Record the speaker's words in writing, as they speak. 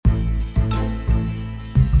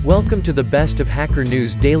Welcome to the Best of Hacker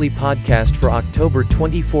News Daily Podcast for October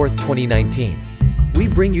 24, 2019. We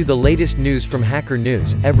bring you the latest news from Hacker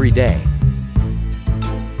News every day.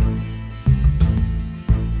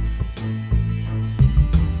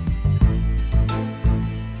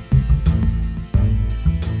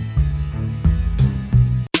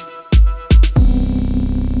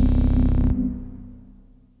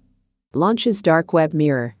 Launches Dark Web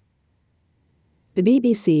Mirror. The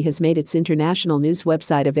BBC has made its international news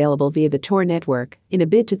website available via the Tor network, in a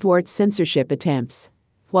bid to thwart censorship attempts.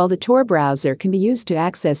 While the Tor browser can be used to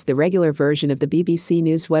access the regular version of the BBC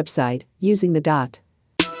News website, using the .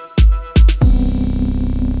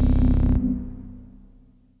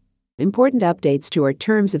 Important updates to our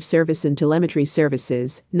Terms of Service and Telemetry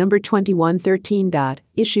Services, number 2113.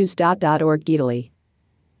 Issues.org Italy.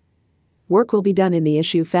 Work will be done in the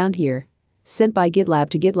issue found here. Sent by GitLab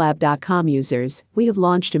to GitLab.com users, we have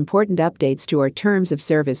launched important updates to our terms of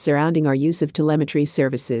service surrounding our use of telemetry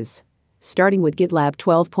services. Starting with GitLab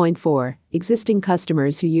 12.4, existing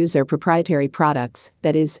customers who use our proprietary products,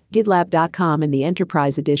 that is, GitLab.com and the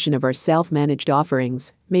Enterprise Edition of our self-managed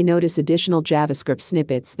offerings, may notice additional JavaScript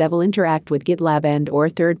snippets that will interact with GitLab and/or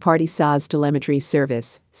third-party SaaS telemetry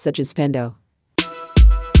service, such as Pendo.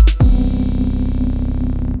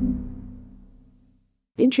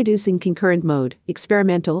 Introducing Concurrent Mode,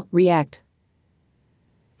 Experimental, React.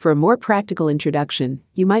 For a more practical introduction,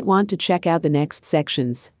 you might want to check out the next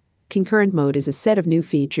sections. Concurrent Mode is a set of new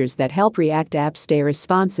features that help React apps stay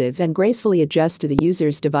responsive and gracefully adjust to the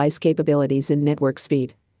user's device capabilities and network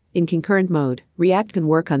speed. In Concurrent Mode, React can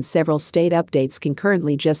work on several state updates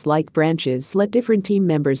concurrently, just like branches let different team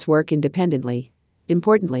members work independently.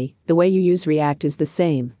 Importantly, the way you use React is the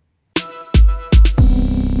same.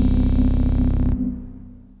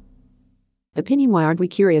 Opinion: why aren't we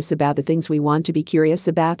curious about the things we want to be curious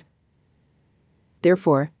about?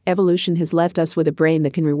 Therefore, evolution has left us with a brain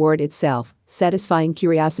that can reward itself. Satisfying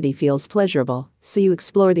curiosity feels pleasurable, so you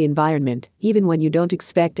explore the environment, even when you don't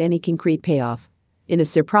expect any concrete payoff. In a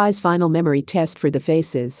surprise final memory test for the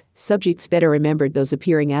faces, subjects better remembered those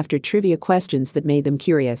appearing after trivia questions that made them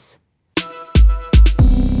curious.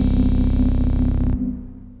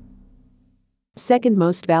 Second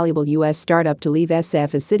most valuable U.S. startup to leave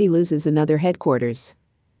SF as Citi loses another headquarters.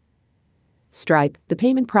 Stripe, the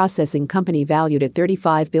payment processing company valued at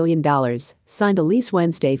 $35 billion, signed a lease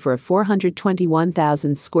Wednesday for a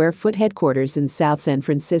 421,000 square foot headquarters in South San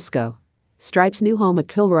Francisco. Stripe's new home at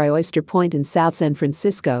Kilroy Oyster Point in South San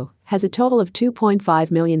Francisco has a total of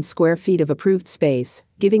 2.5 million square feet of approved space,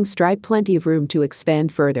 giving Stripe plenty of room to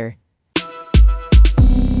expand further.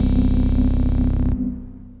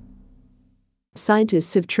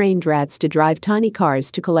 Scientists have trained rats to drive tiny cars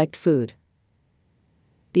to collect food.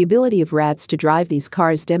 The ability of rats to drive these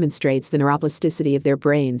cars demonstrates the neuroplasticity of their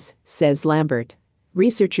brains, says Lambert.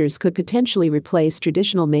 Researchers could potentially replace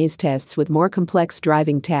traditional maze tests with more complex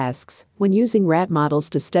driving tasks when using rat models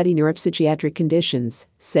to study neuropsychiatric conditions,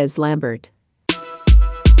 says Lambert.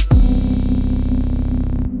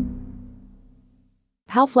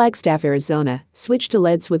 How Flagstaff, Arizona, switched to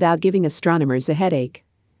LEDs without giving astronomers a headache.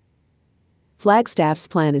 Flagstaff's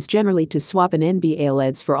plan is generally to swap an NBA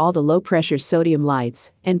LEDs for all the low-pressure sodium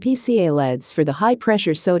lights and PCA LEDs for the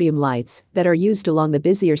high-pressure sodium lights that are used along the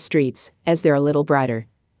busier streets, as they're a little brighter.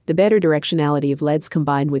 The better directionality of LEDs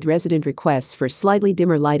combined with resident requests for slightly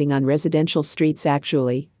dimmer lighting on residential streets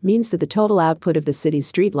actually means that the total output of the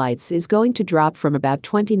city's streetlights is going to drop from about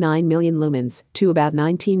 29 million lumens to about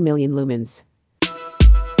 19 million lumens.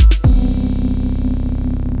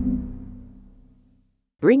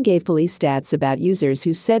 Ring gave police stats about users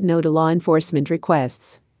who said no to law enforcement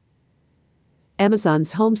requests.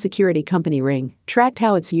 Amazon's home security company Ring tracked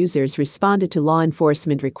how its users responded to law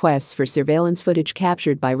enforcement requests for surveillance footage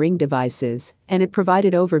captured by Ring devices, and it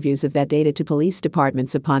provided overviews of that data to police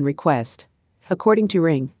departments upon request. According to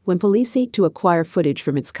Ring, when police seek to acquire footage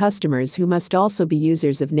from its customers who must also be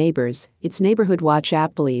users of Neighbors, its Neighborhood Watch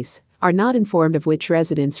app, police are not informed of which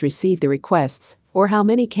residents receive the requests, or how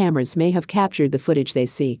many cameras may have captured the footage they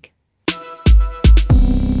seek.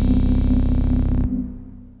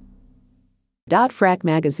 Frack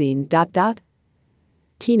Magazine.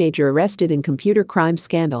 Teenager arrested in computer crime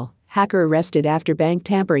scandal, hacker arrested after bank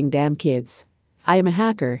tampering. Damn kids. I am a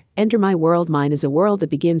hacker, enter my world. Mine is a world that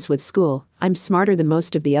begins with school. I'm smarter than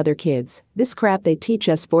most of the other kids. This crap they teach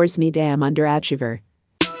us bores me. Damn underachiever.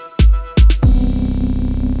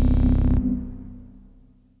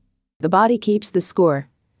 The Body Keeps the Score.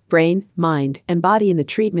 Brain, Mind, and Body in the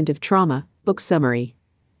Treatment of Trauma, Book Summary.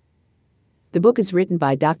 The book is written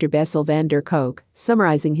by Dr. Bessel van der Kolk,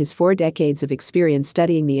 summarizing his 4 decades of experience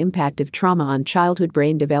studying the impact of trauma on childhood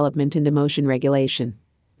brain development and emotion regulation.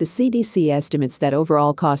 The CDC estimates that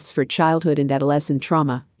overall costs for childhood and adolescent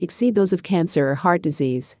trauma exceed those of cancer or heart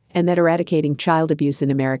disease, and that eradicating child abuse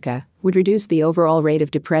in America would reduce the overall rate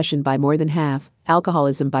of depression by more than half,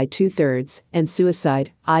 alcoholism by 2/3, and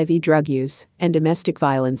suicide, IV drug use, and domestic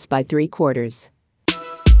violence by 3/4.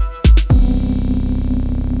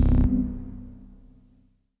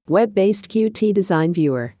 Web-based Qt Design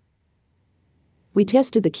Viewer. We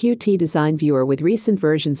tested the Qt Design Viewer with recent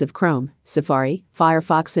versions of Chrome, Safari,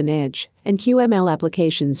 Firefox and Edge, and QML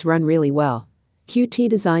applications run really well. Qt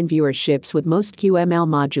Design Viewer ships with most QML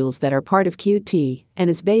modules that are part of Qt and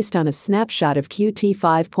is based on a snapshot of Qt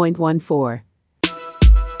 5.14.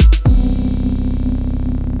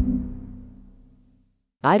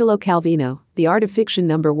 Italo Calvino, The Art of Fiction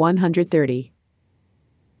number 130.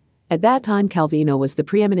 At that time Calvino was the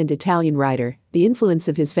preeminent Italian writer, the influence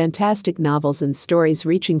of his fantastic novels and stories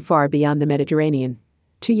reaching far beyond the Mediterranean.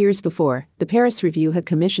 2 years before, the Paris Review had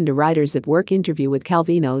commissioned a Writers at Work interview with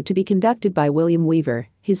Calvino to be conducted by William Weaver,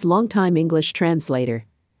 his longtime English translator.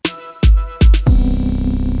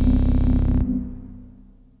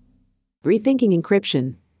 Rethinking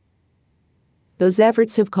encryption. Those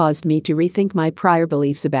efforts have caused me to rethink my prior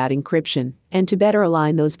beliefs about encryption, and to better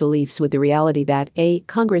align those beliefs with the reality that A.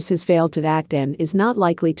 Congress has failed to act and is not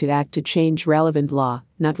likely to act to change relevant law,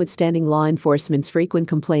 notwithstanding law enforcement's frequent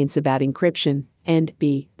complaints about encryption, and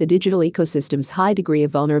B. The digital ecosystem's high degree of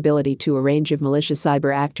vulnerability to a range of malicious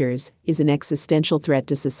cyber actors is an existential threat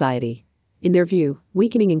to society. In their view,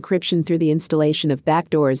 weakening encryption through the installation of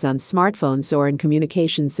backdoors on smartphones or in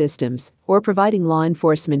communication systems, or providing law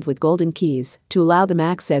enforcement with golden keys to allow them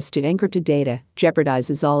access to encrypted data,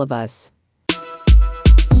 jeopardizes all of us.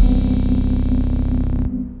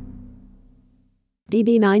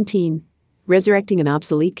 DB19. Resurrecting an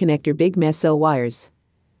obsolete connector. Big Meso wires.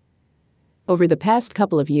 Over the past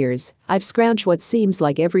couple of years, I've scrounged what seems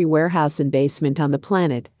like every warehouse and basement on the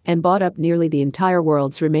planet and bought up nearly the entire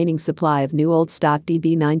world's remaining supply of new old stock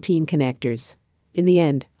DB19 connectors. In the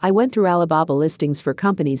end, I went through Alibaba listings for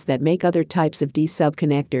companies that make other types of D-sub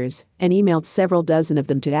connectors and emailed several dozen of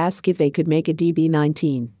them to ask if they could make a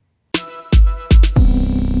DB19.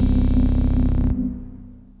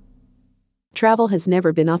 Travel has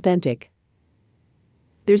never been authentic.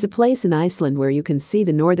 There's a place in Iceland where you can see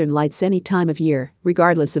the northern lights any time of year,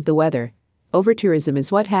 regardless of the weather. Overtourism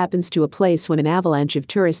is what happens to a place when an avalanche of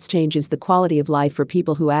tourists changes the quality of life for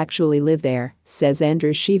people who actually live there, says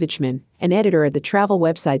Andrew Schivichman, an editor at the travel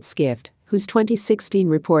website Skift, whose 2016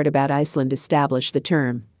 report about Iceland established the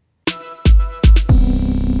term.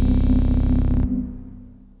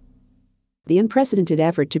 The unprecedented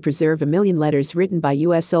effort to preserve 1 million letters written by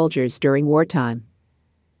U.S. soldiers during wartime.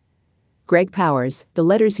 Greg Powers, the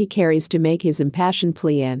letters he carries to make his impassioned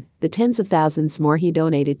plea, and the tens of thousands more he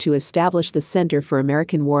donated to establish the Center for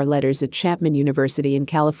American War Letters at Chapman University in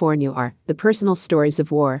California are the personal stories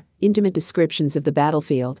of war, intimate descriptions of the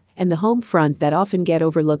battlefield, and the home front that often get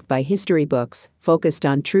overlooked by history books, focused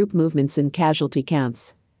on troop movements and casualty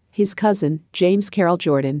counts. His cousin, James Carroll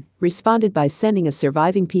Jordan, responded by sending a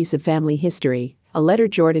surviving piece of family history, a letter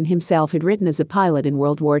Jordan himself had written as a pilot in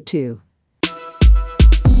World War II.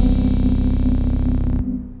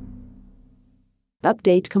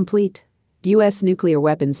 Update complete. U.S. nuclear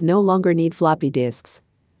weapons no longer need floppy disks.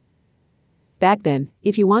 Back then,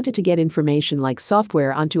 if you wanted to get information like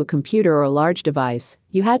software onto a computer or a large device,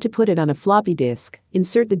 you had to put it on a floppy disk,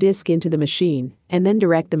 insert the disk into the machine, and then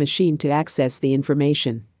direct the machine to access the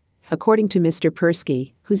information. According to Mr.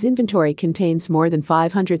 Persky, whose inventory contains more than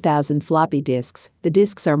 500,000 floppy disks, the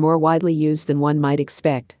disks are more widely used than one might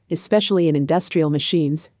expect, especially in industrial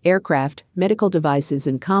machines, aircraft, medical devices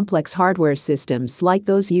and complex hardware systems like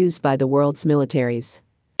those used by the world's militaries.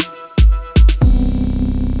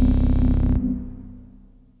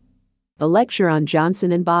 A lecture on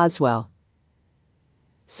Johnson and Boswell.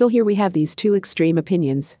 So here we have these two extreme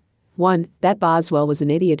opinions. One, that Boswell was an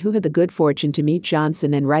idiot who had the good fortune to meet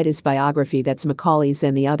Johnson and write his biography that's Macaulay's,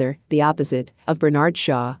 and the other, the opposite, of Bernard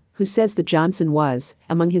Shaw, who says that Johnson was,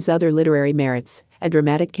 among his other literary merits, a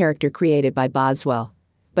dramatic character created by Boswell.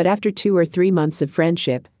 But after 2 or 3 months of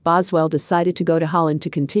friendship, Boswell decided to go to Holland to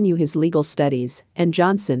continue his legal studies, and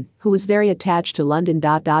Johnson, who was very attached to London.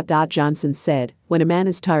 Johnson said, "When a man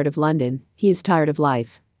is tired of London, he is tired of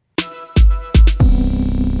life."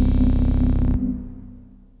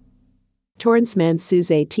 Torrance Man sues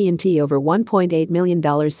AT&T over $1.8 million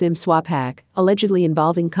SIM swap hack, allegedly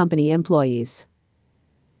involving company employees.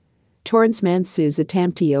 Torrance man sues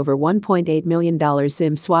attemptee over $1.8 million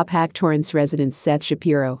SIM swap hack. Torrance resident Seth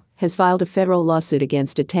Shapiro has filed a federal lawsuit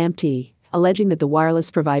against attemptee, alleging that the wireless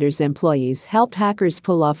provider's employees helped hackers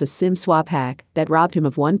pull off a SIM swap hack that robbed him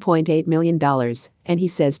of $1.8 million, and he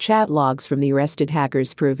says chat logs from the arrested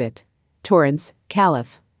hackers prove it. Torrance,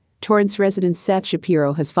 Calif. Torrance resident Seth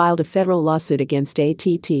Shapiro has filed a federal lawsuit against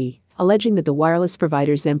ATT, alleging that the wireless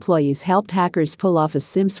provider's employees helped hackers pull off a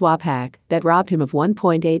SIM swap hack that robbed him of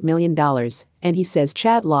 $1.8 million, and he says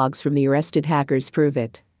chat logs from the arrested hackers prove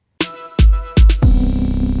it.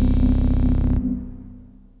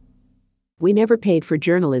 We never paid for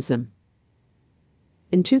journalism.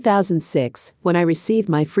 In 2006, when I received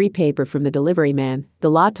my free paper from the delivery man, the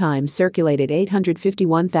Law Times circulated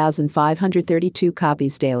 851,532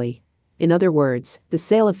 copies daily. In other words, the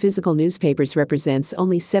sale of physical newspapers represents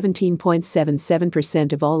only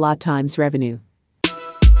 17.77% of all Law Times revenue.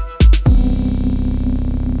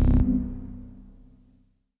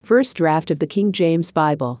 First draft of the King James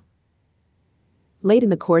Bible. Late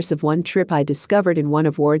in the course of one trip, I discovered in one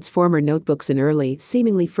of Ward's former notebooks an early,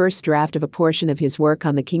 seemingly first draft of a portion of his work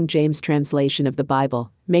on the King James translation of the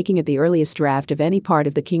Bible, making it the earliest draft of any part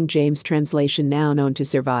of the King James translation now known to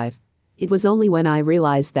survive. It was only when I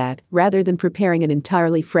realized that, rather than preparing an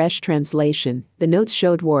entirely fresh translation, the notes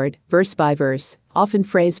showed Ward, verse by verse, often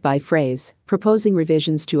phrase by phrase, proposing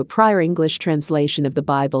revisions to a prior English translation of the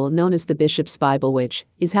Bible known as the Bishop's Bible, which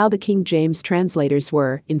is how the King James translators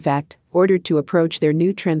were, in fact, ordered to approach their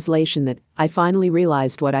new translation, that I finally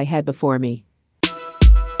realized what I had before me.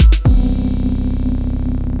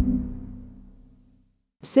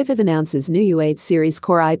 CIFIV announces new U8 series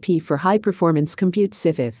core IP for high-performance compute.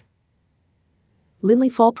 CIFIV Linley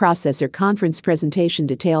Fall Processor Conference presentation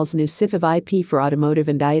details new CIFIV IP for automotive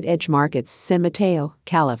and IoT edge markets. San Mateo,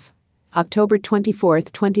 Calif. October 24,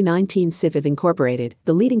 2019. CIFIV Incorporated,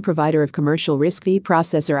 the leading provider of commercial RISC-V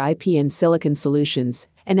processor IP and silicon solutions,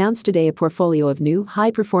 announced today a portfolio of new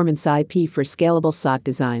high-performance IP for scalable SoC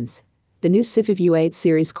designs. The new CIFIV U8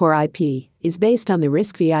 series core IP is based on the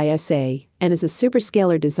RISC-V ISA and is a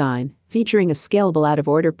superscalar design, featuring a scalable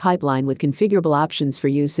out-of-order pipeline with configurable options for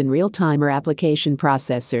use in real-time or application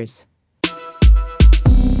processors.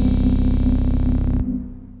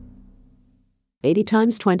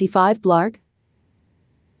 (80x25 Blarg).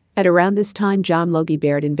 At around this time, John Logie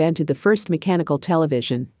Baird invented the first mechanical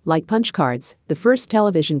television. Like punch cards, the first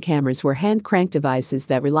television cameras were hand-cranked devices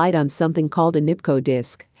that relied on something called a Nipkow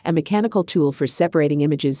disc, a mechanical tool for separating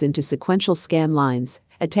images into sequential scan lines,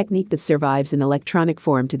 a technique that survives in electronic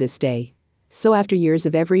form to this day. So after years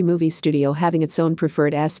of every movie studio having its own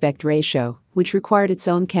preferred aspect ratio, which required its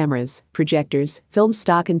own cameras, projectors, film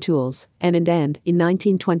stock and tools, and in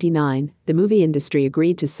 1929, the movie industry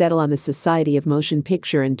agreed to settle on the Society of Motion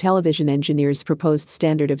Picture and Television Engineers' proposed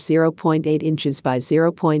standard of 0.8 inches by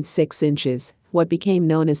 0.6 inches, what became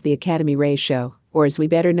known as the Academy ratio, or as we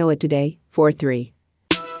better know it today, 4:3.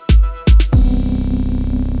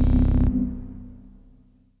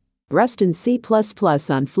 Rust and C++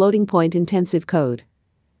 on floating-point intensive code.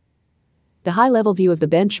 The high-level view of the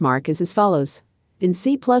benchmark is as follows. In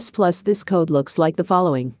C++, this code looks like the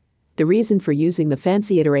following. The reason for using the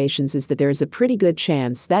fancy iterations is that there is a pretty good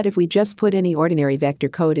chance that if we just put any ordinary vector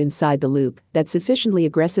code inside the loop, that sufficiently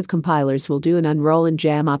aggressive compilers will do an unroll and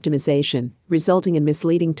jam optimization, resulting in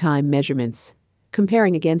misleading time measurements.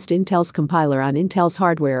 Comparing against Intel's compiler on Intel's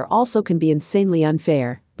hardware also can be insanely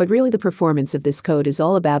unfair, but really the performance of this code is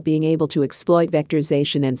all about being able to exploit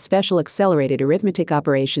vectorization and special accelerated arithmetic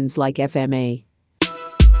operations like FMA.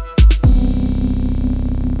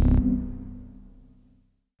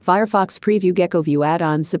 Firefox Preview GeckoView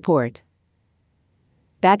add-on support.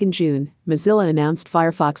 Back in June, Mozilla announced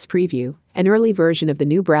Firefox Preview, an early version of the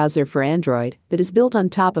new browser for Android that is built on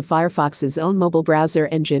top of Firefox's own mobile browser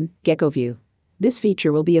engine, GeckoView. This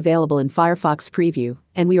feature will be available in Firefox Preview,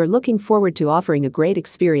 and we are looking forward to offering a great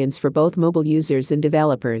experience for both mobile users and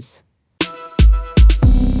developers.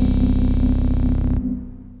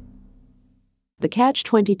 The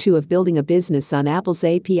catch-22 of building a business on Apple's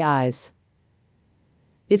APIs.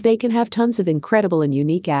 If they can have tons of incredible and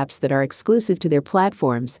unique apps that are exclusive to their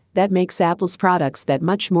platforms, that makes Apple's products that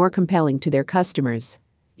much more compelling to their customers.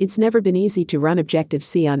 It's never been easy to run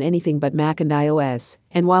Objective-C on anything but Mac and iOS,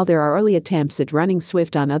 and while there are early attempts at running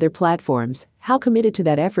Swift on other platforms, how committed to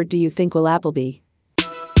that effort do you think will Apple be?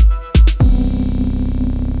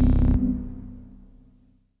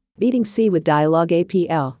 Beating C with Dialog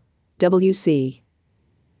APL. WC.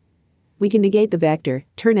 We can negate the vector,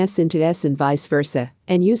 turn S into S and vice versa,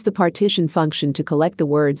 and use the partition function to collect the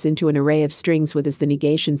words into an array of strings with as the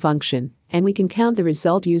negation function, and we can count the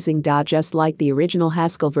result using dot. Just like the original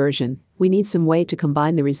Haskell version, we need some way to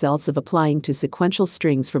combine the results of applying to sequential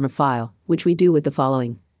strings from a file, which we do with the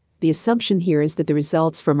following. The assumption here is that the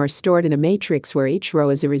results from are stored in a matrix where each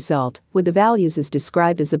row is a result, with the values as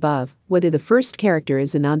described as above, whether the first character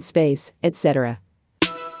is a non-space, etc.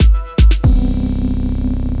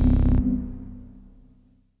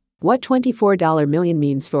 What $24 million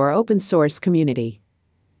means for our open source community.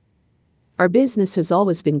 Our business has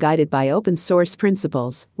always been guided by open source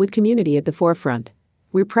principles, with community at the forefront.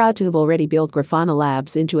 We're proud to have already built Grafana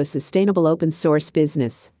Labs into a sustainable open source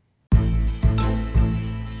business.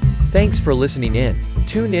 Thanks for listening in.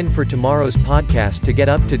 Tune in for tomorrow's podcast to get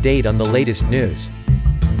up to date on the latest news.